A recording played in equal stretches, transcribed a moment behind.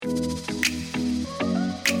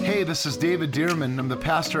Hey, this is David Dearman. I'm the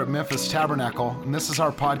pastor at Memphis Tabernacle, and this is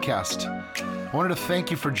our podcast. I wanted to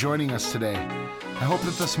thank you for joining us today. I hope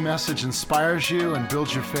that this message inspires you and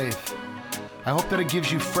builds your faith. I hope that it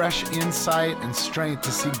gives you fresh insight and strength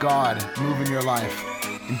to see God move in your life.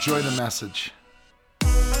 Enjoy the message.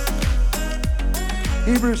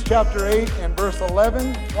 Hebrews chapter 8 and verse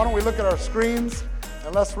 11. Why don't we look at our screens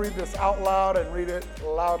and let's read this out loud and read it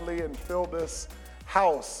loudly and fill this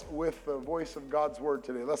house with the voice of God's word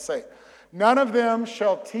today. Let's say, none of them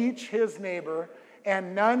shall teach his neighbor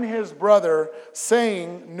and none his brother,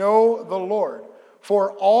 saying, know the Lord.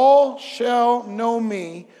 For all shall know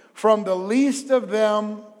me, from the least of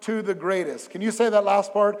them to the greatest. Can you say that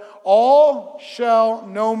last part? All shall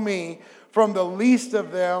know me, from the least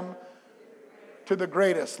of them to the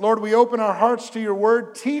greatest. Lord, we open our hearts to your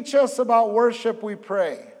word. Teach us about worship, we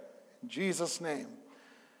pray. In Jesus' name.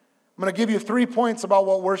 I'm going to give you 3 points about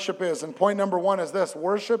what worship is. And point number 1 is this: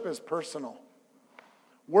 worship is personal.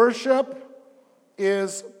 Worship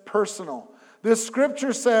is personal. This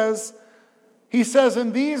scripture says, he says,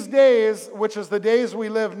 in these days, which is the days we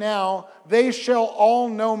live now, they shall all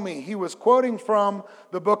know me. He was quoting from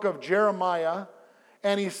the book of Jeremiah,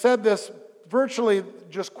 and he said this, virtually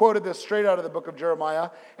just quoted this straight out of the book of Jeremiah,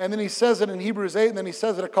 and then he says it in Hebrews 8, and then he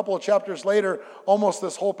says it a couple of chapters later, almost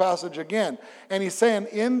this whole passage again. And he's saying,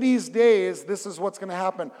 in these days, this is what's going to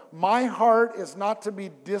happen. My heart is not to be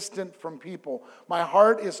distant from people. My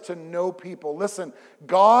heart is to know people. Listen,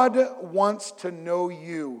 God wants to know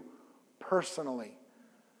you personally.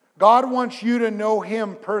 God wants you to know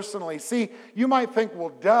him personally. See, you might think,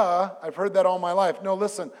 well, duh, I've heard that all my life. No,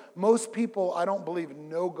 listen, most people, I don't believe,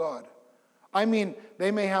 know God. I mean,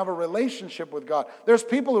 they may have a relationship with God. There's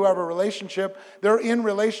people who have a relationship. They're in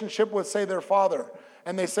relationship with, say, their father.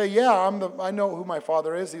 And they say, yeah, I know who my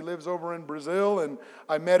father is. He lives over in Brazil, and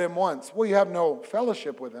I met him once. Well, you have no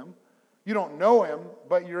fellowship with him. You don't know him,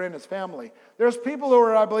 but you're in his family. There's people who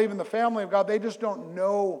are, I believe, in the family of God. They just don't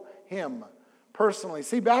know him personally.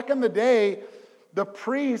 See, back in the day, the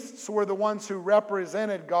priests were the ones who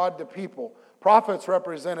represented God to people. Prophets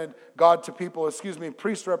represented God to people,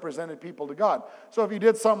 priests represented people to God. So if you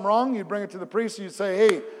did something wrong, you'd bring it to the priest, and you'd say,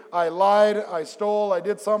 hey, I lied, I stole, I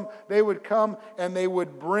did some. They would come and they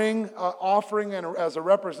would bring an offering as a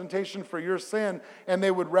representation for your sin, and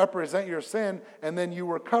they would represent your sin, and then you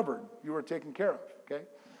were covered. You were taken care of, okay?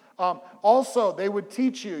 Also, they would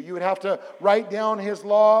teach you. You would have to write down his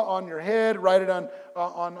law on your head, write it on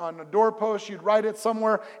a doorpost. You'd write it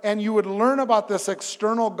somewhere, and you would learn about this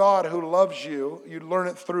external God who loves you. You'd learn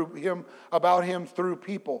it through him, about him through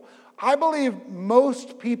people. I believe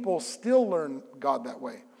most people still learn God that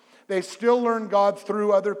way. They still learn God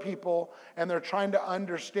through other people, and they're trying to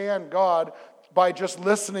understand God by just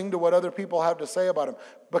listening to what other people have to say about him.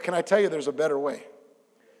 But can I tell you, there's a better way.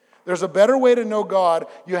 There's a better way to know God.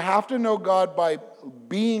 You have to know God by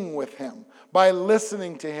being with him, by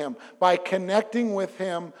listening to him, by connecting with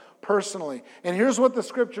him personally. And here's what the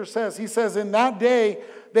scripture says. He says, in that day,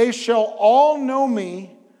 they shall all know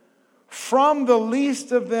me, from the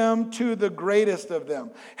least of them to the greatest of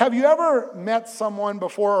them. Have you ever met someone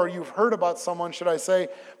before, or you've heard about someone, should I say,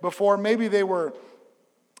 before? Maybe they were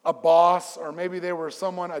a boss, or maybe they were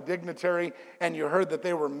someone, a dignitary, and you heard that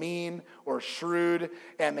they were mean or shrewd,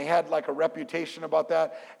 and they had like a reputation about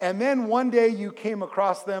that. And then one day you came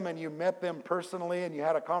across them and you met them personally and you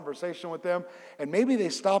had a conversation with them, and maybe they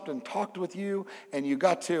stopped and talked with you, and you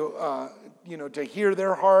got to to hear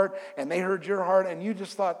their heart, and they heard your heart, and you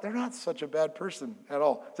just thought, they're not such a bad person at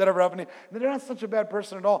all. Has that ever happened to you? They're not such a bad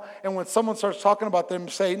person at all. And when someone starts talking about them,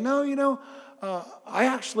 say, no, I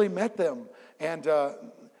actually met them, and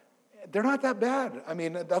they're not that bad. I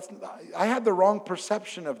mean, I had the wrong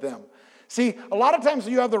perception of them. See, a lot of times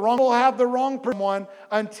you have the wrong one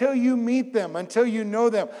until you meet them, until you know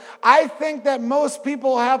them. I think that most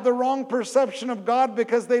people have the wrong perception of God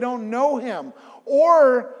because they don't know him,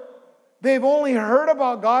 or they've only heard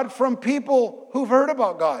about God from people who've heard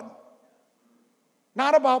about God.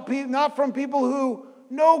 Not from people who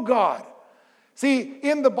know God. See,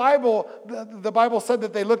 in the Bible said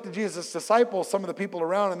that they looked at Jesus' disciples, some of the people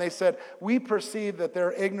around, and they said, we perceive that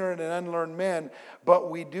they're ignorant and unlearned men, but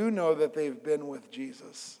we do know that they've been with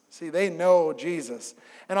Jesus. See, they know Jesus.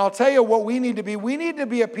 And I'll tell you what we need to be. We need to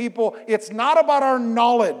be a people, it's not about our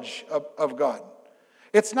knowledge of God.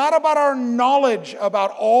 It's not about our knowledge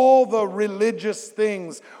about all the religious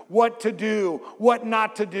things, what to do, what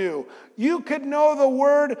not to do. You could know the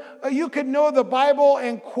word, you could know the Bible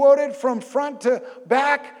and quote it from front to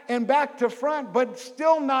back and back to front, but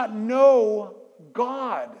still not know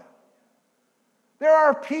God. There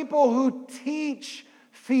are people who teach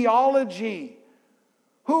theology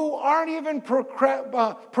who aren't even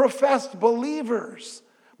professed believers,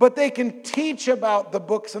 but they can teach about the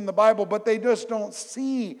books in the Bible, but they just don't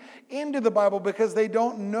see into the Bible because they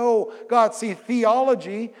don't know God. See,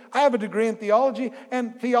 theology, I have a degree in theology,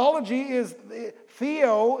 and theology is,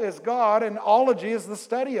 theo is God, and ology is the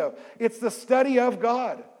study of. It's the study of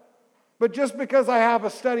God. But just because I have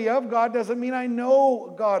a study of God doesn't mean I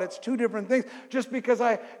know God. It's two different things. Just because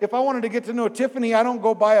if I wanted to get to know Tiffany, I don't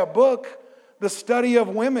go buy a book, The Study of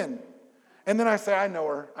Women. And then I say, I know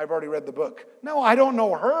her. I've already read the book. No, I don't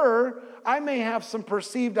know her. I may have some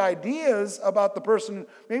perceived ideas about the person.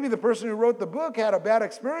 Maybe the person who wrote the book had a bad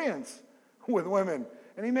experience with women.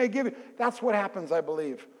 And he may give it. That's what happens, I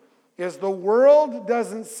believe, is the world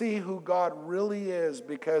doesn't see who God really is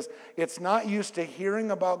because it's not used to hearing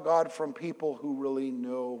about God from people who really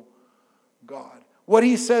know God. What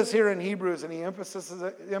he says here in Hebrews, and he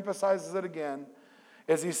emphasizes it again,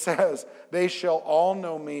 as he says, they shall all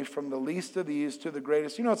know me from the least of these to the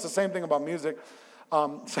greatest. You know, it's the same thing about music.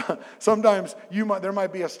 Sometimes there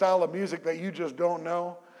might be a style of music that you just don't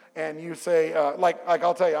know. And you say, like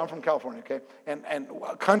I'll tell you, I'm from California, okay? And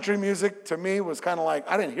country music to me was kind of like,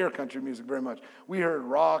 I didn't hear country music very much. We heard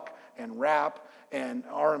rock and rap and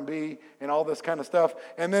R&B and all this kind of stuff.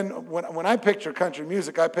 And then when I picture country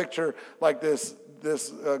music, I picture like this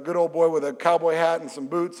good old boy with a cowboy hat and some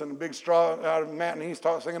boots and a big straw out of a mat, and he's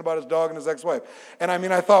singing about his dog and his ex-wife. And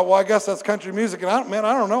I thought, well, I guess that's country music. And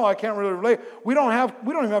I don't know. I can't really relate. We don't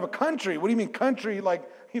even have a country. What do you mean country? Like,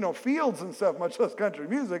 fields and stuff, much less country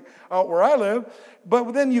music out where I live.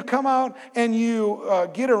 But then you come out and you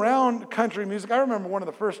get around country music. I remember one of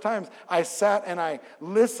the first times I sat and I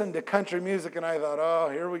listened to country music, and I thought, oh,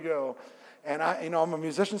 here we go. And I'm a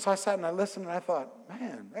musician, so I sat and I listened, and I thought,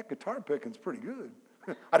 man, that guitar picking's pretty good.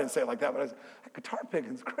 I didn't say it like that, but I said, that guitar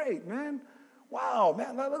picking's great, man. Wow,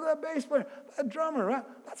 man, look at that bass player, that drummer,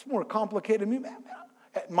 that's more complicated than me, man.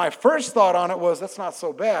 My first thought on it was, that's not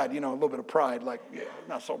so bad, a little bit of pride, like, yeah,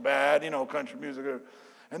 not so bad, country music.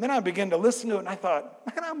 And then I began to listen to it, and I thought,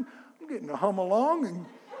 man, I'm getting to hum along, and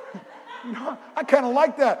I kind of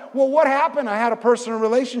like that. Well, what happened? I had a personal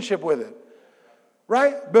relationship with it,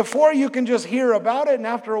 right? Before you can just hear about it, and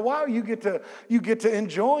after a while you get to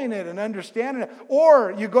enjoying it and understanding it.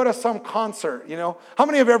 Or you go to some concert, How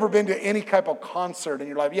many have ever been to any type of concert in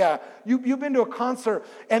your life? Yeah, you've been to a concert,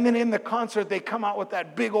 and then in the concert they come out with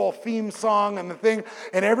that big old theme song and the thing,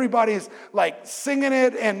 and everybody's like singing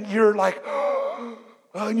it, and you're like,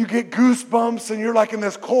 and you get goosebumps, and you're like in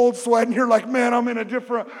this cold sweat, and you're like, man, I'm in a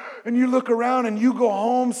different, and you look around and you go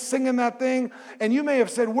home singing that thing, and you may have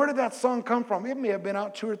said, where did that song come from? It may have been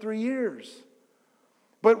out 2 or 3 years.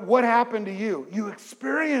 But what happened to you? You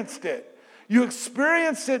experienced it. You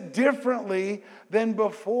experienced it differently than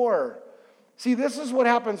before. See, this is what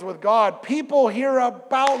happens with God. People hear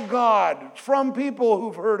about God from people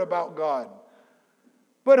who've heard about God.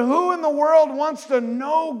 But who in the world wants to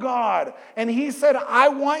know God? And he said, I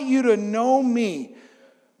want you to know me.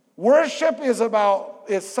 Worship is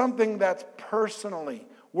something that's personally.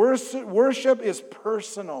 Worship is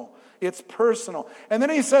personal. It's personal. And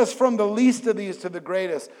then he says, from the least of these to the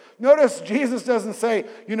greatest. Notice Jesus doesn't say,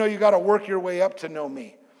 you got to work your way up to know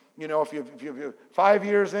me. If you're 5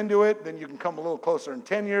 years into it, then you can come a little closer. In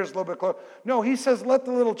 10 years, a little bit closer. No, he says, let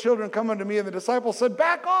the little children come unto me. And the disciples said,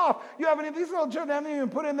 back off. These little children haven't even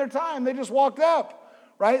put in their time. They just walked up,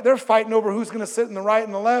 right? They're fighting over who's going to sit in the right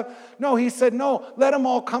and the left. No, he said, no, let them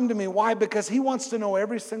all come to me. Why? Because he wants to know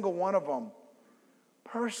every single one of them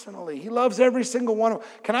personally. He loves every single one of them.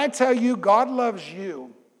 Can I tell you, God loves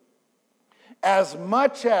you as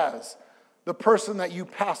much as the person that you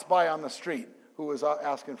pass by on the street who was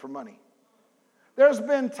asking for money. There's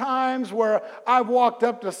been times where I've walked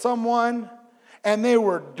up to someone and they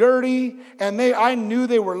were dirty, and I knew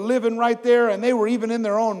they were living right there, and they were even in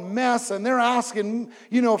their own mess, and they're asking,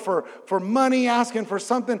 for money, asking for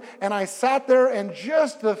something, and I sat there, and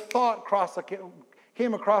just the thought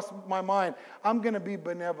came across my mind, I'm going to be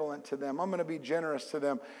benevolent to them. I'm going to be generous to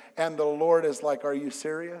them. And the Lord is like, are you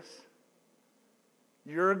serious?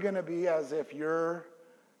 You're going to be as if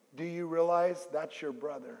do you realize that's your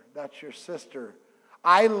brother? That's your sister.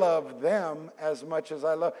 I love them as much as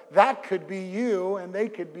I love. That could be you, and they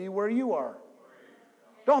could be where you are.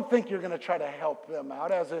 Don't think you're going to try to help them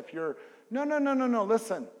out as if you're... No.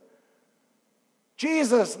 Listen.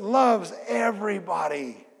 Jesus loves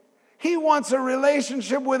everybody. He wants a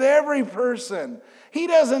relationship with every person. He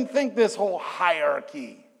doesn't think this whole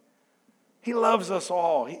hierarchy. He loves us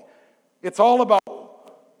all. It's all about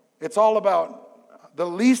the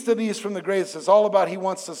least of these from the greatest. It's all about he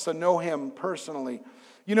wants us to know him personally.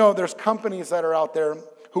 There's companies that are out there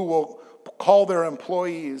who will call their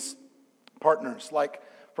employees partners. Like,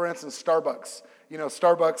 for instance, Starbucks.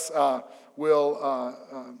 Starbucks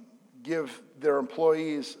will give their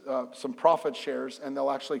employees some profit shares, and they'll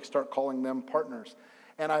actually start calling them partners.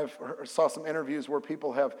 And saw some interviews where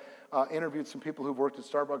people have interviewed some people who've worked at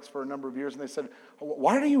Starbucks for a number of years, and they said,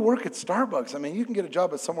 why do you work at Starbucks? I mean, you can get a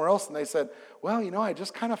job at somewhere else. And they said, well, I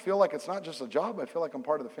just kind of feel like it's not just a job. I feel like I'm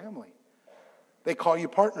part of the family. They call you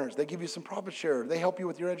partners. They give you some profit share. They help you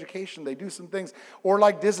with your education. They do some things. Or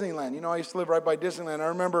like Disneyland. I used to live right by Disneyland. I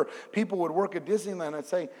remember people would work at Disneyland and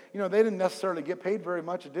say, they didn't necessarily get paid very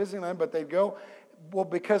much at Disneyland, but they'd go. Well,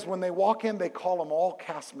 because when they walk in, they call them all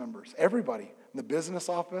cast members. Everybody in the business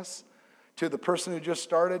office, to the person who just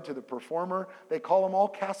started, to the performer, they call them all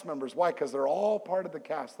cast members. Why? Because they're all part of the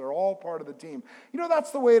cast. They're all part of the team.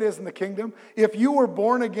 That's the way it is in the kingdom. If you were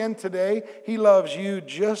born again today, he loves you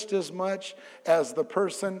just as much as the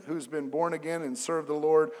person who's been born again and served the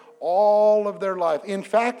Lord all of their life. In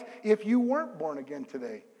fact, if you weren't born again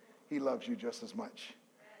today, he loves you just as much.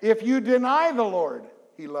 If you deny the Lord,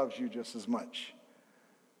 he loves you just as much.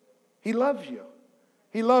 He loves you.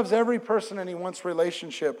 He loves every person, and he wants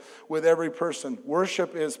relationship with every person.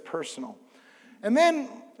 Worship is personal. And then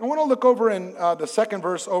I want to look over in the second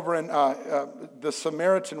verse over in the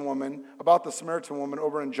Samaritan woman, about the Samaritan woman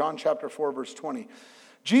over in John chapter 4, verse 20.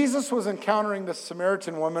 Jesus was encountering the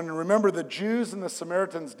Samaritan woman, and remember, the Jews and the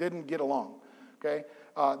Samaritans didn't get along. Okay,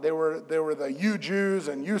 they were the you Jews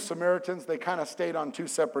and you Samaritans. They kind of stayed on two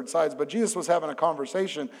separate sides. But Jesus was having a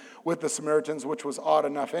conversation with the Samaritans, which was odd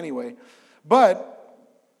enough anyway. But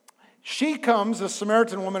she comes, the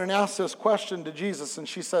Samaritan woman, and asks this question to Jesus, and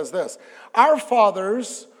she says this: our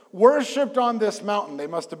fathers worshipped on this mountain. They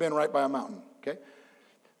must have been right by a mountain, okay?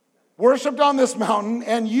 Worshipped on this mountain,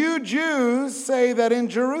 and you Jews say that in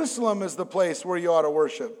Jerusalem is the place where you ought to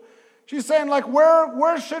worship. She's saying,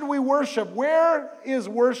 where should we worship? Where is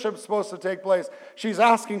worship supposed to take place? She's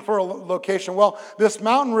asking for a location. Well, this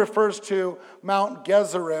mountain refers to Mount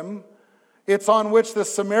Gerizim. It's on which the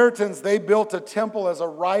Samaritans, they built a temple as a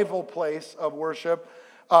rival place of worship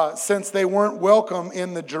since they weren't welcome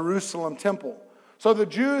in the Jerusalem temple. So the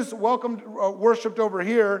Jews worshipped over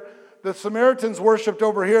here. The Samaritans worshipped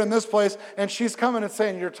over here in this place. And she's coming and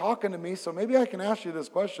saying, you're talking to me, so maybe I can ask you this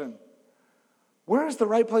question. Where is the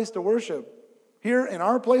right place to worship? Here in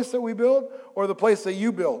our place that we build, or the place that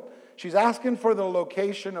you built? She's asking for the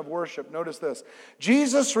location of worship. Notice this.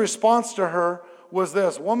 Jesus' response to her was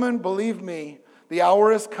this: woman, believe me, the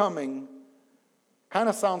hour is coming. Kind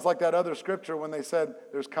of sounds like that other scripture when they said,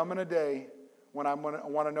 there's coming a day when I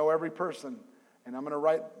want to know every person, and I'm going to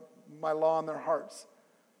write my law on their hearts.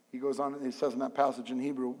 He goes on and he says in that passage in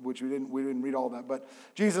Hebrew, which we didn't read all that, but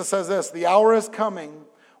Jesus says this: the hour is coming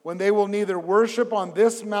when they will neither worship on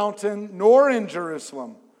this mountain nor in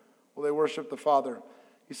Jerusalem will they worship the Father.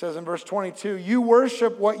 He says in verse 22, you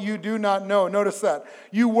worship what you do not know. Notice that.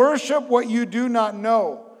 You worship what you do not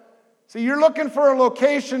know. See, you're looking for a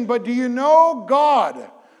location, but do you know God?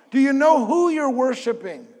 Do you know who you're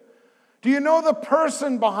worshiping? Do you know the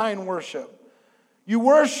person behind worship? You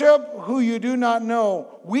worship who you do not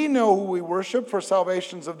know. We know who we worship, for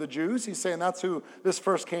salvations of the Jews. He's saying that's who this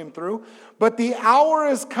first came through. But the hour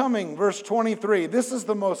is coming, verse 23. This is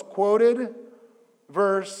the most quoted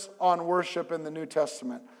verse on worship in the New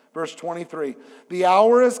Testament. Verse 23. The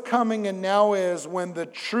hour is coming and now is when the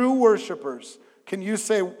true worshipers, can you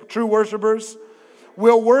say true worshipers?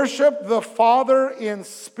 Will worship the Father in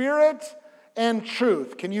spirit and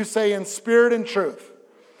truth. Can you say in spirit and truth?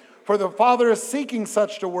 For the Father is seeking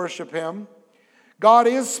such to worship him. God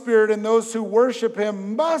is spirit, and those who worship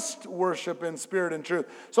him must worship in spirit and truth.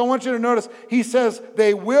 So I want you to notice, he says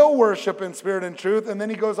they will worship in spirit and truth, and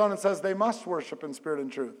then he goes on and says they must worship in spirit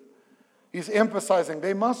and truth. He's emphasizing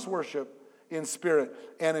they must worship in spirit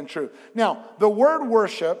and in truth. Now, the word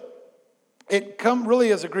worship, really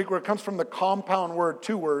is a Greek word. It comes from the compound word,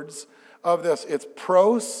 two words of this. It's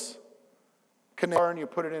pros, and you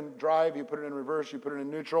put it in drive, you put it in reverse, you put it in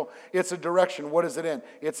neutral. It's a direction. What is it in?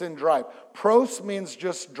 It's in drive. Pros means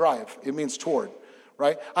just drive. It means toward,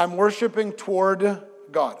 right? I'm worshiping toward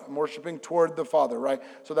God. I'm worshiping toward the Father, right?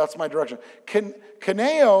 So that's my direction.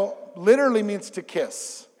 Kaneo literally means to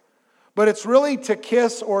kiss. But it's really to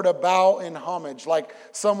kiss or to bow in homage. Like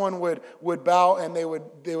someone would bow and they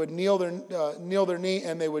would kneel their knee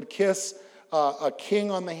and they would kiss a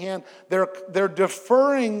king on the hand. They're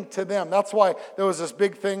deferring to them. That's why there was this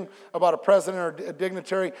big thing about a president or a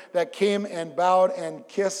dignitary that came and bowed and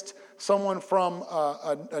kissed someone from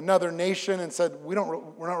another nation and said, we're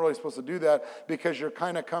not really supposed to do that because you're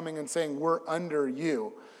kind of coming and saying we're under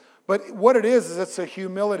you. But what it is it's a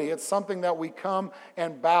humility. It's something that we come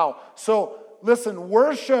and bow. So listen,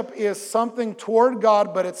 worship is something toward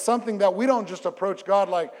God, but it's something that we don't just approach God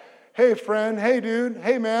like, hey friend, hey dude,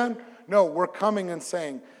 hey man. No, we're coming and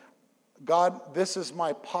saying, God, this is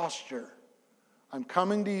my posture. I'm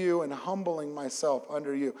coming to you and humbling myself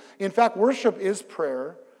under you. In fact, worship is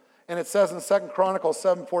prayer. And it says in 2 Chronicles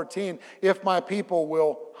 7:14, if my people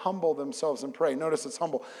will humble themselves and pray. Notice it's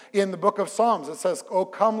humble. In the book of Psalms, it says, oh,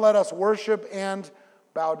 come let us worship and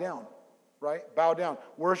bow down. Right? Bow down.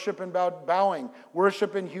 Worship and bowing.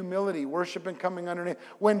 Worship in humility. Worship and coming underneath.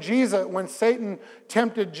 When Satan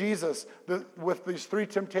tempted Jesus with these three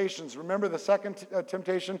temptations, remember the second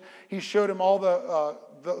temptation? He showed him all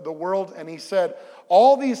the world, and he said,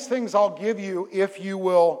 all these things I'll give you if you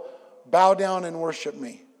will bow down and worship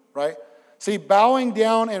me. Right? See, bowing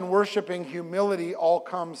down and worshiping humility all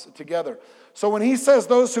comes together. So when he says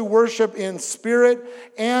those who worship in spirit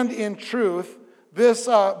and in truth,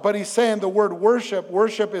 but he's saying the word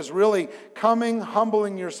worship is really coming,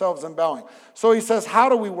 humbling yourselves and bowing. So he says, how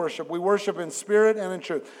do we worship? We worship in spirit and in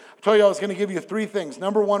truth. I told you I was going to give you three things.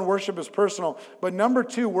 Number one, worship is personal. But number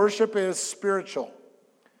two, worship is spiritual.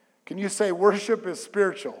 Can you say worship is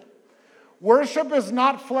spiritual? Worship is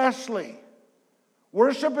not fleshly.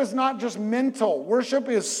 Worship is not just mental. Worship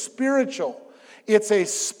is spiritual. It's a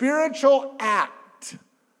spiritual act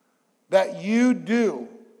that you do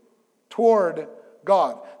toward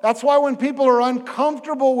God. That's why when people are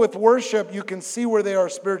uncomfortable with worship, you can see where they are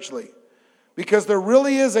spiritually. Because there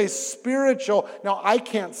really is a spiritual... Now, I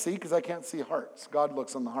can't see because I can't see hearts. God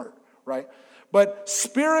looks on the heart, right? But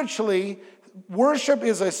spiritually, worship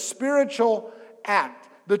is a spiritual act.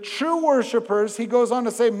 The true worshipers, he goes on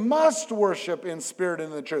to say, must worship in spirit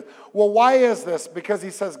and in the truth. Well, why is this? Because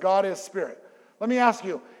he says God is spirit. Let me ask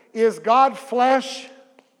you, is God flesh?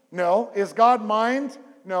 No. Is God mind?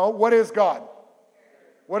 No. What is God?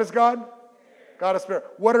 What is God? God is spirit.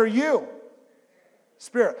 What are you?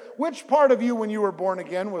 Spirit. Which part of you when you were born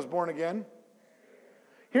again was born again?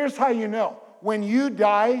 Here's how you know. When you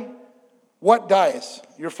die, what dies?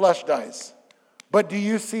 Your flesh dies. But do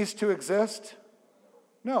you cease to exist?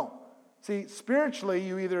 No. See, spiritually,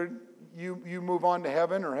 you either you move on to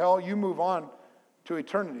heaven or hell. You move on to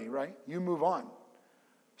eternity, right? You move on.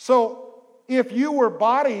 So, if you were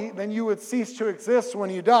body, then you would cease to exist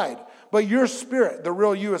when you died. But your spirit, the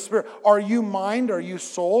real you is spirit. Are you mind? Are you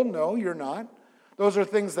soul? No, you're not. Those are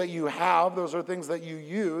things that you have. Those are things that you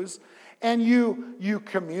use. And you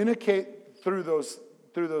communicate through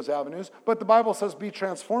those avenues. But the Bible says, be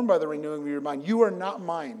transformed by the renewing of your mind. You are not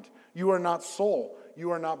mind. You are not soul.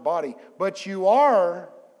 You are not body, but you are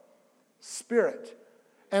spirit.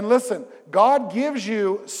 And listen, God gives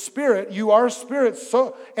you spirit. You are spirit.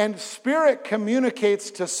 And spirit communicates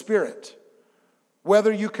to spirit.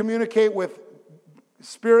 Whether you communicate with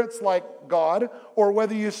spirits like God or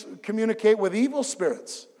whether you communicate with evil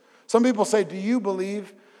spirits. Some people say, do you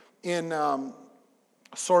believe in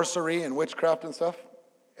sorcery and witchcraft and stuff?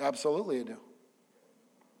 Absolutely I do.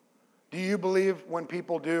 Do you believe when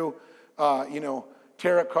people do,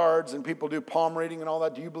 tarot cards and people do palm reading and all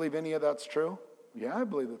that, do you believe any of that's true? Yeah, I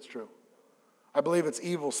believe it's true. I believe it's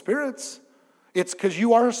evil spirits. It's because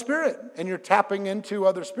you are a spirit and you're tapping into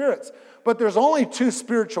other spirits. But there's only two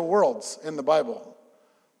spiritual worlds in the Bible.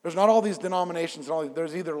 There's not all these denominations.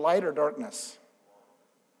 There's either light or darkness.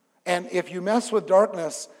 And if you mess with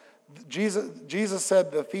darkness, Jesus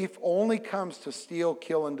said the thief only comes to steal,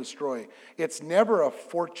 kill, and destroy. It's never a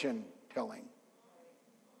fortune telling.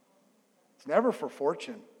 It's never for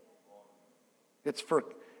fortune.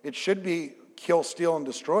 It should be kill, steal, and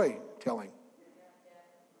destroy telling.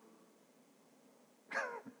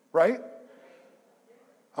 Right?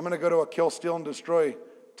 I'm going to go to a kill, steal, and destroy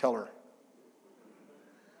teller.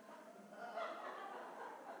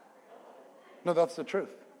 No, that's the truth.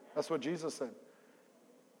 That's what Jesus said.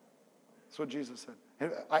 That's what Jesus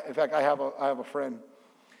said. In fact, I have a friend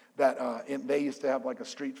that they used to have like a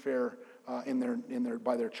street fair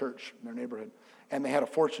by their church, in their neighborhood, and they had a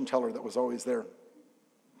fortune teller that was always there.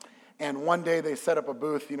 And one day they set up a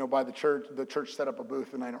booth, by the church. The church set up a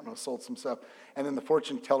booth, and sold some stuff. And then the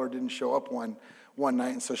fortune teller didn't show up one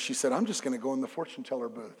night, and so she said, "I'm just going to go in the fortune teller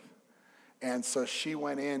booth." And so she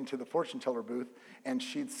went into the fortune teller booth, and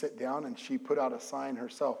she'd sit down, and she put out a sign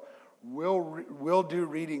herself, "We'll do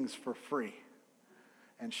readings for free."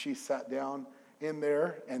 And she sat down in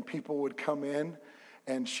there, and people would come in,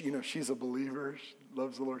 and she's a believer, she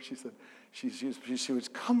loves the Lord. She said, she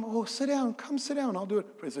would come, sit down, I'll do it.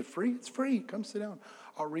 Is it free? It's free. Come sit down.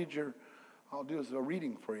 I'll do a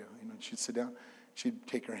reading for you. She'd sit down, she'd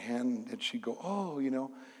take her hand, and she'd go, oh,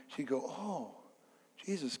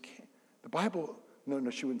 Jesus came. The Bible, no,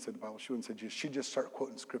 she wouldn't say the Bible. She wouldn't say Jesus. She'd just start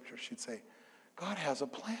quoting scripture. She'd say, God has a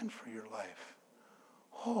plan for your life.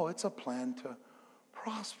 Oh, it's a plan to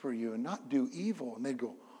prosper you and not do evil. And they'd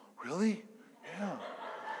go, really? Yeah.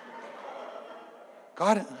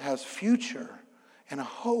 God has future and a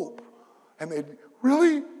hope. And they'd,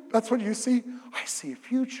 really? That's what you see? I see a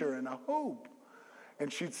future and a hope.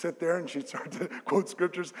 And she'd sit there and she'd start to quote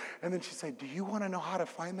scriptures. And then she'd say, do you want to know how to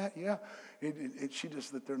find that? Yeah. She'd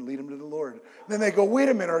just sit there and lead them to the Lord. And then they go, wait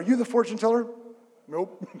a minute, are you the fortune teller?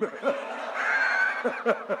 Nope.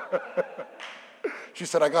 She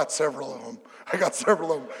said, I got several of them.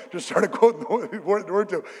 Just started quoting the word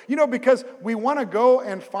to them. You know, because we want to go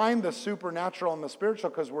and find the supernatural and the spiritual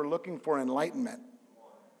because we're looking for enlightenment.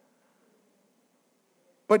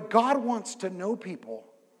 But God wants to know people.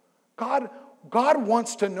 God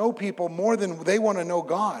wants to know people more than they want to know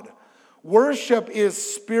God. Worship is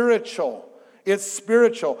spiritual. It's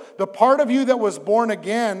spiritual. The part of you that was born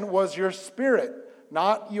again was your spirit,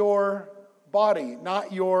 not your body,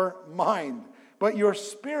 not your mind. But your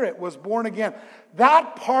spirit was born again.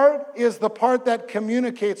 That part is the part that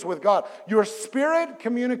communicates with God. Your spirit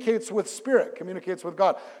communicates with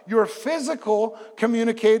God. Your physical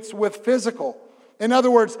communicates with physical. In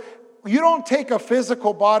other words, you don't take a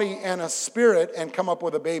physical body and a spirit and come up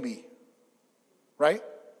with a baby. Right?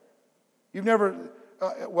 You've never,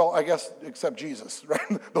 well, I guess except Jesus,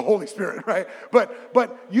 right? The Holy Spirit, right?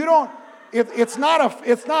 But you don't, it's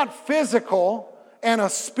not physical and a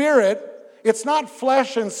spirit. It's not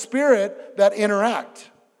flesh and spirit that interact.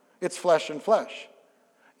 It's flesh and flesh.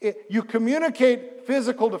 You communicate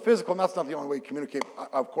physical to physical, and that's not the only way you communicate,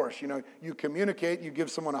 of course. You know, you communicate, you give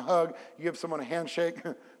someone a hug, you give someone a handshake,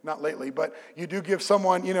 not lately, but you do give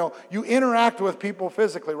someone, you know, you interact with people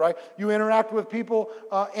physically, right? You interact with people,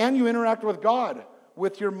 and you interact with God,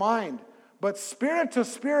 with your mind. But spirit to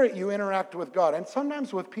spirit, you interact with God. And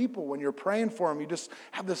sometimes with people, when you're praying for them, you just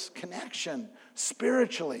have this connection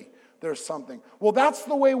spiritually. There's something. Well, that's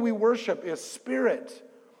the way we worship, is spirit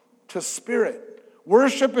to spirit.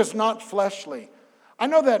 Worship is not fleshly. I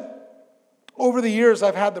know that over the years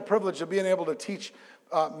I've had the privilege of being able to teach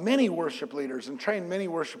many worship leaders and train many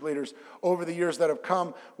worship leaders over the years that have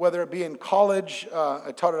come, whether it be in college.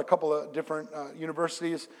 I taught at a couple of different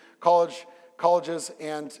universities, colleges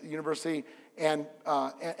and university, and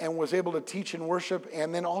was able to teach in worship,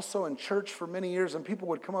 and then also in church for many years. And people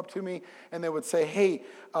would come up to me and they would say, "Hey,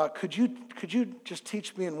 could you just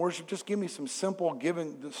teach me in worship? Just give me some simple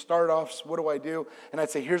the start-offs. What do I do?" And I'd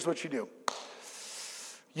say, "Here's what you do.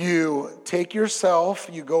 You take yourself,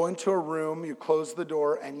 you go into a room, you close the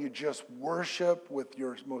door, and you just worship with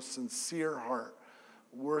your most sincere heart.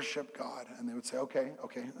 Worship God." And they would say, okay.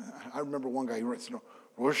 I remember one guy, he writes,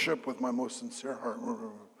 "Worship with my most sincere heart."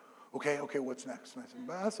 Okay, what's next? And I said,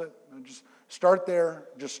 that's it. Just start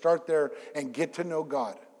there and get to know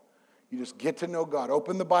God. You just get to know God.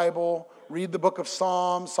 Open the Bible, read the book of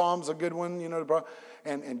Psalms. Psalms a good one,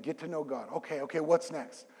 and get to know God. Okay, what's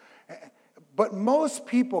next? But most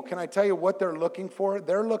people, can I tell you what they're looking for?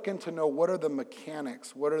 They're looking to know, what are the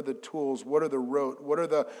mechanics, what are the tools, what are the rote, what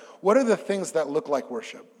are the things that look like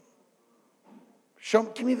worship?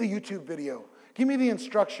 Give me the YouTube video. Give me the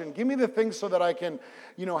instruction. Give me the things so that I can,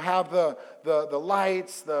 have the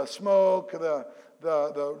lights, the smoke, the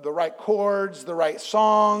right chords, the right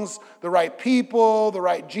songs, the right people, the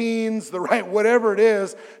right jeans, the right whatever it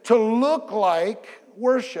is to look like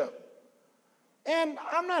worship. And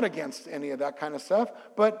I'm not against any of that kind of stuff,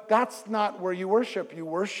 but that's not where you worship. You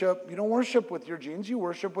don't worship with your jeans, you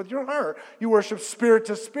worship with your heart. You worship spirit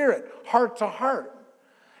to spirit, heart to heart.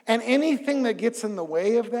 And anything that gets in the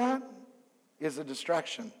way of that is a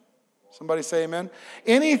distraction. Somebody say amen.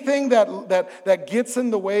 Anything that gets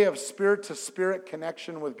in the way of spirit to spirit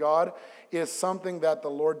connection with God is something that the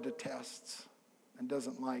Lord detests and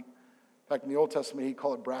doesn't like. In fact, in the Old Testament, he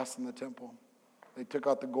called it brass in the temple. They took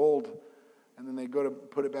out the gold, and then they go to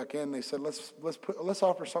put it back in. They said, let's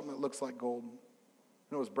offer something that looks like gold. And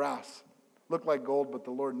it was brass. Looked like gold, but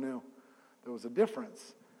the Lord knew there was a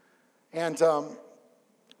difference. And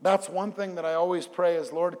that's one thing that I always pray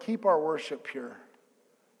is, Lord, keep our worship pure.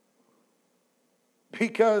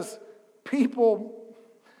 Because people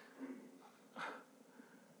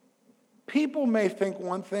may think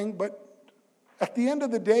one thing, but at the end of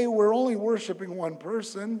the day, we're only worshiping one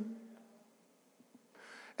person.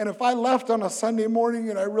 And if I left on a Sunday morning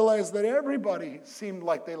and I realized that everybody seemed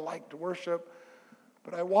like they liked worship,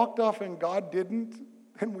 but I walked off and God didn't,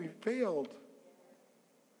 then we failed.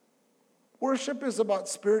 Worship is about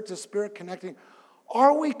spirit to spirit connecting.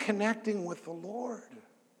 Are we connecting with the Lord?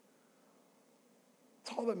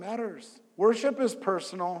 That's all that matters. Worship is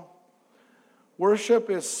personal. Worship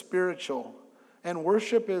is spiritual. And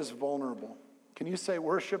worship is vulnerable. Can you say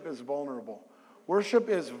worship is vulnerable? Worship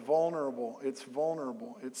is vulnerable. It's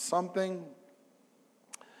vulnerable. It's something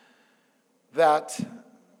that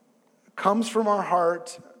comes from our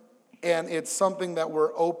heart, and it's something that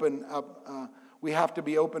we're open up. We have to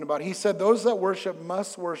be open about. He said those that worship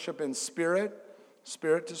must worship in spirit,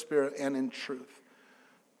 spirit to spirit, and in truth.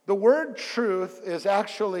 The word truth is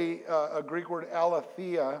actually a Greek word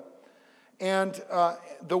aletheia, and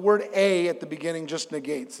the word a at the beginning just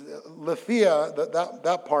negates. Letheia,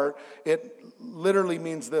 that part, it literally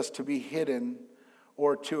means this, to be hidden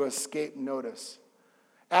or to escape notice.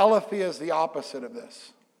 Aletheia is the opposite of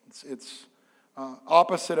this. It's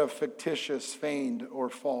opposite of fictitious, feigned, or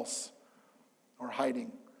false, or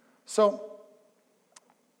hiding. So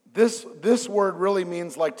this word really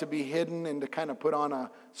means like to be hidden and to kind of put on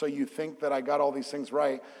so you think that I got all these things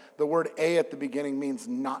right. The word a at the beginning means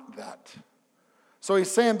not that. So he's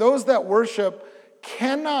saying those that worship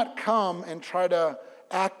cannot come and try to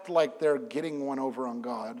act like they're getting one over on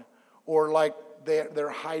God or like they're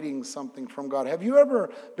hiding something from God. Have you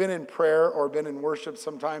ever been in prayer or been in worship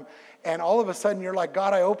sometime and all of a sudden you're like,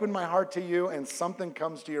 God, I open my heart to you, and something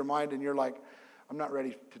comes to your mind and you're like, I'm not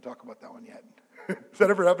ready to talk about that one yet. Has that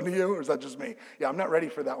ever happened to you, or is that just me? Yeah, I'm not ready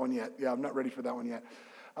for that one yet. Yeah, I'm not ready for that one yet.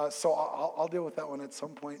 So I'll deal with that one at some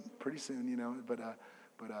point pretty soon, But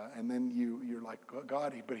and then you're like,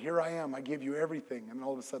 God, but here I am. I give you everything. And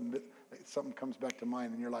all of a sudden something comes back to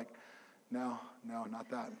mind, and you're like, no, not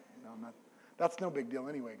that. No, not. That's no big deal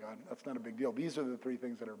anyway, God. That's not a big deal. These are the three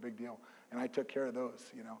things that are a big deal, and I took care of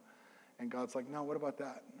those, And God's like, no, what about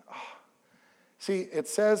that? Oh. See, it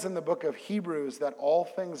says in the book of Hebrews that all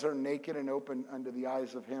things are naked and open under the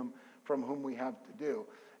eyes of him from whom we have to do.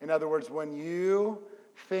 In other words, when you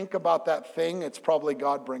think about that thing, it's probably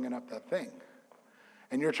God bringing up that thing.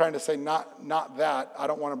 And you're trying to say, not that. I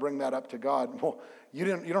don't want to bring that up to God. Well, you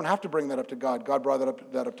don't have to bring that up to God. God brought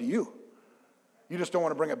that up to you. You just don't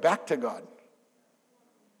want to bring it back to God.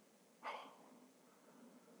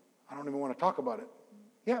 I don't even want to talk about it.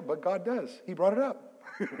 Yeah, but God does. He brought it up.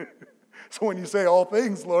 So when you say all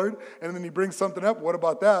things, Lord, and then he brings something up, what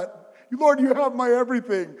about that? Lord, you have my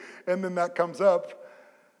everything. And then that comes up.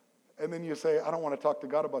 And then you say, I don't want to talk to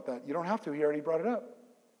God about that. You don't have to. He already brought it up.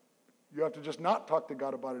 You have to just not talk to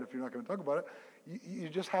God about it if you're not going to talk about it. You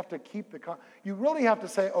just have to keep you really have to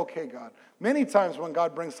say, okay, God. Many times when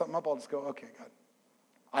God brings something up, I'll just go, okay, God.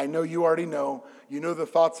 I know you already know. You know the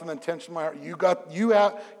thoughts and the intention of my heart. You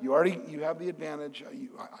have the advantage.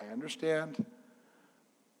 I understand.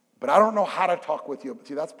 But I don't know how to talk with you. But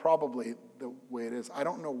see, that's probably the way it is. I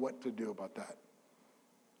don't know what to do about that.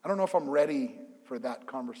 I don't know if I'm ready for that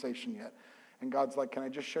conversation yet. And God's like, can I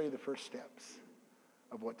just show you the first steps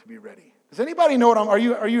of what to be ready? Does anybody know are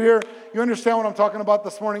you here? You understand what I'm talking about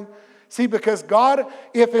this morning? See, because God,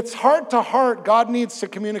 if it's heart to heart, God needs to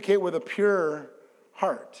communicate with a pure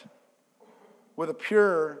heart. With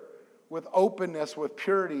openness, with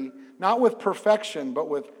purity. Not with perfection, but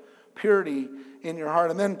with purity in your heart.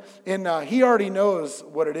 And then he already knows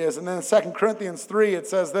what it is. And then in 2 Corinthians 3, it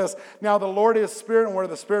says this, now the Lord is spirit, and where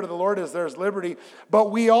the spirit of the Lord is, there's liberty. But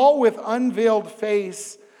we all with unveiled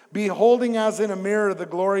face, beholding as in a mirror the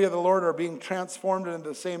glory of the Lord, are being transformed into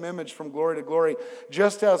the same image from glory to glory,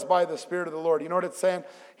 just as by the Spirit of the Lord. You know what it's saying?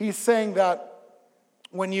 He's saying that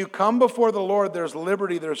when you come before the Lord, there's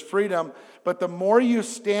liberty, there's freedom, but the more you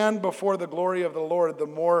stand before the glory of the Lord, the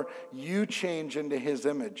more you change into his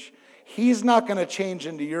image. He's not going to change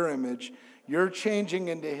into your image. You're changing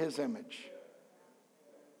into his image.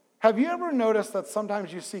 Have you ever noticed that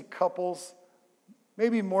sometimes you see couples,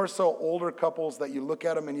 maybe more so older couples, that you look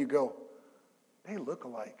at them and you go, they look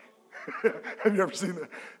alike. Have you ever seen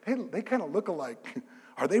that? They kind of look alike.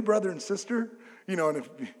 Are they brother and sister? And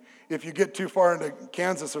if you get too far into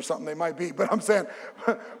Kansas or something, they might be. But I'm saying,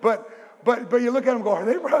 but you look at them and go,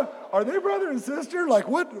 are they brother and sister? Like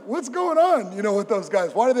what's going on? With those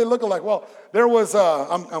guys. Why do they look alike? Well, there was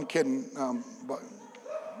I'm kidding.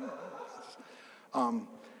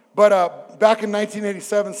 But back in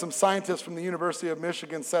 1987, some scientists from the University of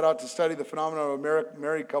Michigan set out to study the phenomenon of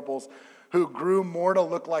married couples who grew more to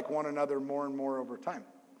look like one another more and more over time.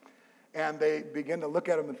 And they began to look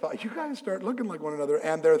at them and thought, you guys start looking like one another.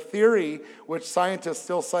 And their theory, which scientists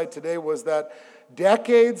still cite today, was that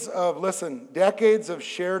decades of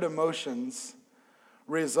shared emotions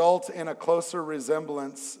result in a closer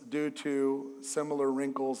resemblance due to similar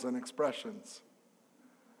wrinkles and expressions.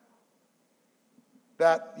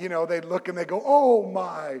 That, they look and they go, oh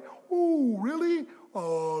my, oh, really?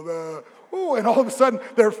 And all of a sudden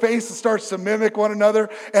their face starts to mimic one another.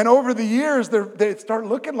 And over the years, they start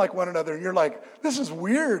looking like one another. And you're like, this is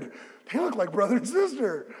weird. They look like brother and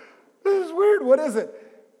sister. This is weird. What is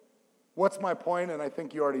it? What's my point? And I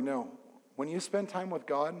think you already know. When you spend time with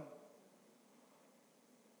God,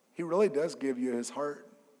 He really does give you His heart.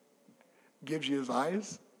 Gives you His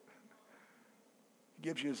eyes.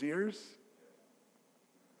 Gives you His ears.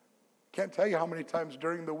 Can't tell you how many times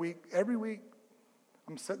during the week, every week,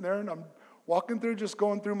 I'm sitting there and I'm walking through, just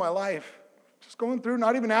going through my life. Just going through,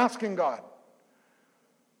 not even asking God.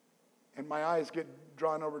 And my eyes get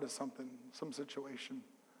drawn over to something, some situation.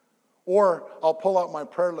 Or I'll pull out my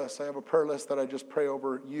prayer list. I have a prayer list that I just pray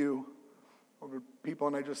over you, over people,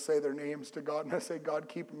 and I just say their names to God. And I say, God,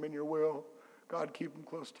 keep them in your will. God, keep them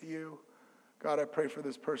close to you. God, I pray for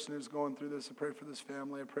this person who's going through this. I pray for this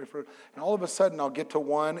family. I pray for, and all of a sudden I'll get to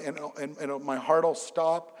one, and my heart will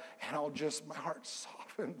stop, and my heart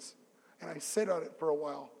softens, and I sit on it for a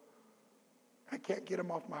while. I can't get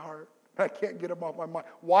them off my heart. I can't get them off my mind.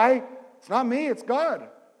 Why? It's not me. It's God.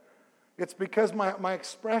 It's because my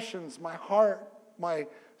expressions, my heart, my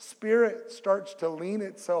spirit starts to lean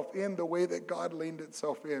itself in the way that God leaned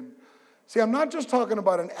itself in. See, I'm not just talking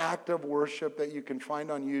about an act of worship that you can find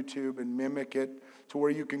on YouTube and mimic it to where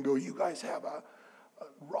you can go, you guys have a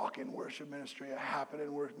rockin' worship ministry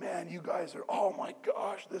happening where, man, you guys are, oh my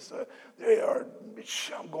gosh,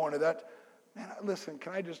 I'm going to that. Man, listen,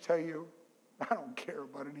 can I just tell you, I don't care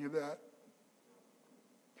about any of that.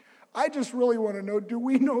 I just really want to know, do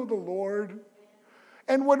we know the Lord?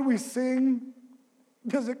 And when we sing,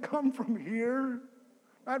 does it come from here?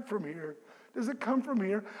 Not from here. Does it come from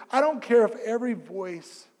here? I don't care if every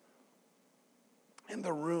voice in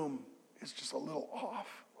the room is just a little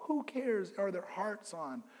off. Who cares? Are their hearts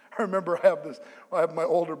on? I remember I have my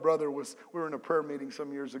older brother we were in a prayer meeting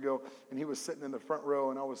some years ago, and he was sitting in the front row,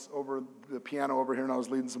 and I was over the piano over here, and I was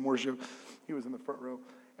leading some worship. He was in the front row,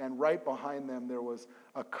 and right behind them there was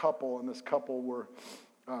a couple, and this couple were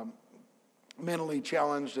mentally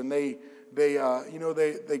challenged, and they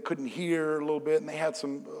couldn't hear a little bit, and they had a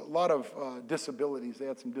lot of disabilities. They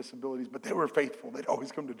had some disabilities, but they were faithful. They'd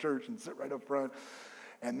always come to church and sit right up front.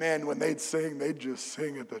 And man, when they'd sing, they'd just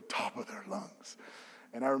sing at the top of their lungs.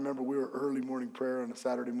 And I remember we were early morning prayer on a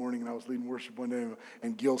Saturday morning, and I was leading worship one day,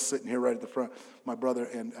 and Gil's sitting here right at the front, my brother,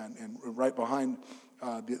 and right behind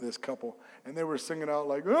this couple. And they were singing out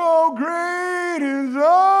like, oh, great is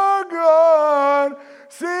our God,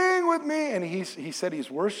 sing with me. And he said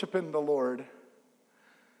he's worshiping the Lord.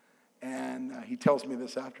 And he tells me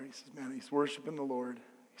this after. He says, man, he's worshiping the Lord.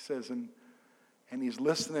 He says, and he's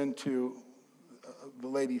listening to the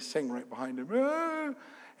lady sing right behind him.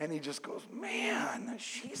 And he just goes, man,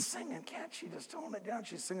 she's singing. Can't she just tone it down?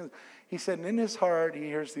 She's singing. He said, and in his heart, he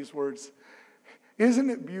hears these words, isn't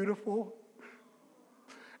it beautiful?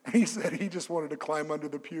 And he said he just wanted to climb under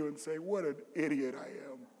the pew and say, what an idiot I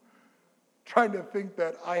am. Trying to think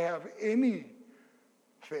that I have anything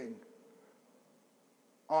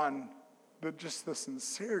on just the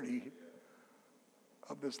sincerity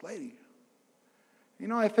of this lady. You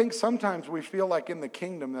know, I think sometimes we feel like in the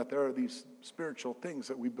kingdom that there are these spiritual things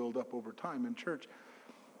that we build up over time in church.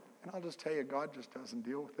 And I'll just tell you, God just doesn't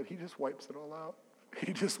deal with it. He just wipes it all out.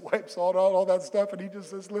 He just wipes all that stuff, and he just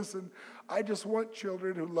says, listen, I just want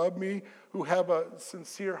children who love me, who have a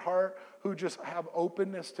sincere heart, who just have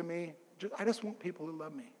openness to me. I just want people who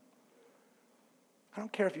love me. I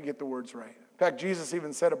don't care if you get the words right. In fact, Jesus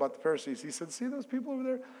even said about the Pharisees, he said, see those people over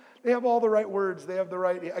there? They have all the right words. They have the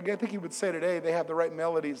right, I think he would say today, they have the right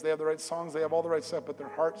melodies. They have the right songs. They have all the right stuff, but their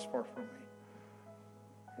heart's far from me.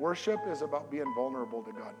 Worship is about being vulnerable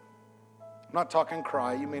to God. I'm not talking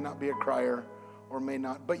cry. You may not be a crier or may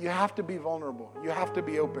not, but you have to be vulnerable. You have to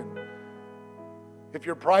be open. If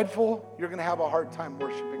you're prideful, you're going to have a hard time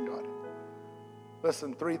worshiping God.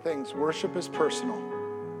 Listen, 3 things. Worship is personal.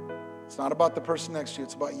 It's not about the person next to you.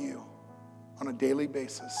 It's about you on a daily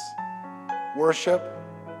basis. Worship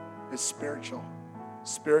is spiritual,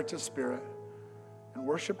 spirit to spirit, and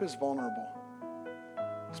worship is vulnerable.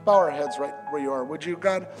 Let's bow our heads right where you are. Would you,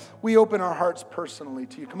 God, we open our hearts personally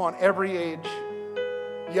to you. Come on, every age,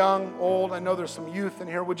 young, old. I know there's some youth in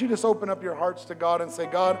here. Would you just open up your hearts to God and say,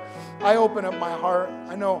 God, I open up my heart.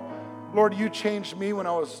 I know, Lord, you changed me when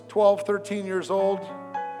I was 12, 13 years old.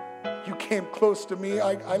 You came close to me.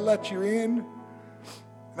 I let you in,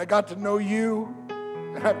 and I got to know you,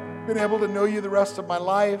 and I've been able to know you the rest of my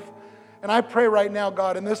life. And I pray right now,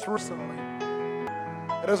 God, in this recently,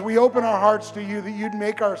 that as we open our hearts to you, that you'd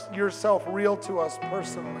make yourself real to us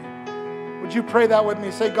personally. Would you pray that with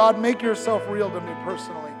me? Say, God, make yourself real to me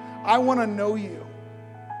personally. I want to know you.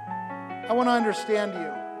 I want to understand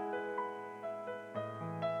you.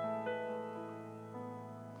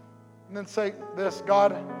 And then say this,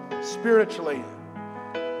 God, spiritually,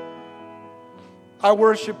 I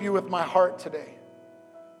worship you with my heart today.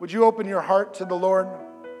 Would you open your heart to the Lord?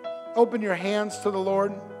 Open your hands to the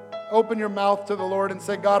Lord. Open your mouth to the Lord and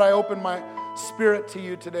say, God, I open my spirit to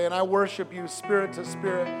you today and I worship you spirit to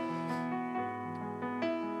spirit.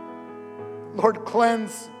 Lord,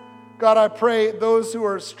 cleanse. God, I pray those who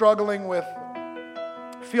are struggling with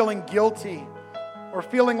feeling guilty or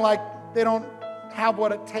feeling like they don't have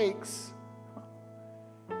what it takes.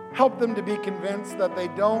 Help them to be convinced that they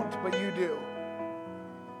don't, but you do.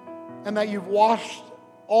 And that you've washed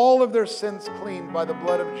all of their sins clean by the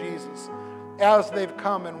blood of Jesus as they've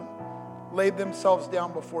come and laid themselves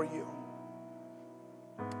down before you.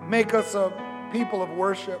 Make us a people of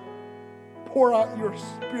worship. Pour out your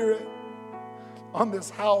Spirit on this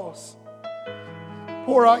house.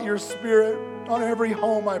 Pour out your Spirit on every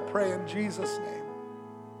home, I pray, in Jesus' name.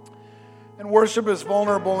 And worship is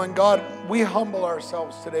vulnerable, and God, we humble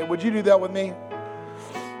ourselves today. Would you do that with me?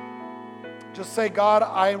 Just say, God,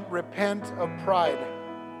 I repent of pride.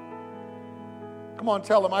 Come on,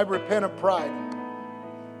 tell him, I repent of pride.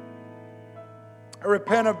 I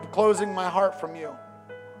repent of closing my heart from you.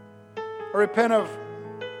 I repent of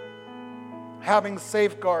having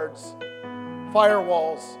safeguards,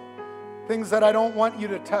 firewalls, things that I don't want you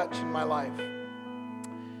to touch in my life.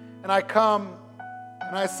 And I come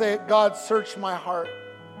and I say, God, search my heart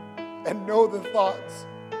and know the thoughts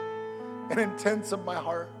and intents of my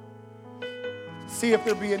heart. See if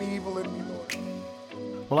there be any evil in me, Lord.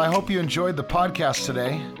 Well, I hope you enjoyed the podcast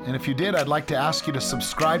today. And if you did, I'd like to ask you to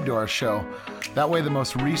subscribe to our show. That way the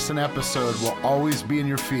most recent episode will always be in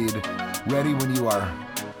your feed, ready when you are.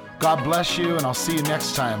 God bless you, and I'll see you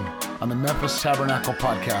next time on the Memphis Tabernacle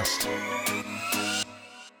Podcast.